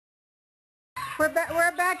We're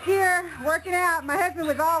back here working out. My husband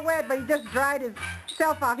was all wet, but he just dried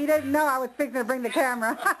himself off. He didn't know I was fixing to bring the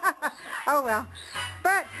camera. Oh well.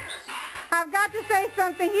 But I've got to say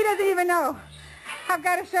something. He doesn't even know. I've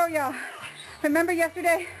got to show y'all. Remember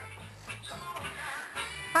yesterday?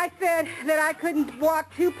 I said that I couldn't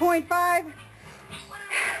walk 2.5,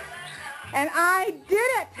 and I did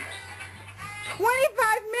it.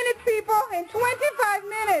 25 minutes, people, in 25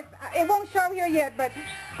 minutes. It won't show here yet, but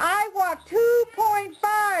I walked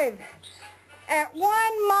 2.5 at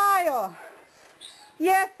 1 mile.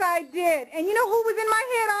 Yes, I did. And you know who was in my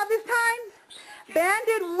head all this time?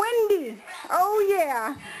 Bandit Wendy. Oh,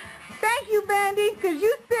 yeah. Thank you, Bandy, because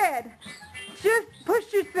you said, just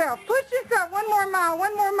push yourself. Push yourself 1 more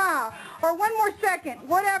mile, or 1 more second,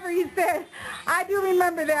 whatever you said. I do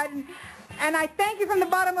remember that. And I thank you from the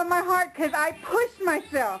bottom of my heart because I pushed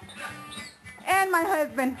myself. And my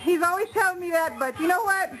husband. He's always telling me that, but you know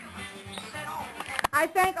what? I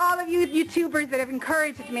thank all of you YouTubers that have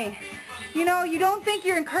encouraged me. You know, you don't think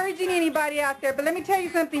you're encouraging anybody out there, but let me tell you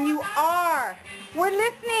something. You are. We're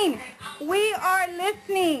listening. We are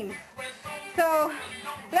listening. So,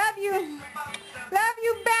 love you. Love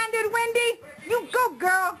you, Bandit Wendy. You go,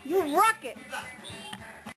 girl. You rock it.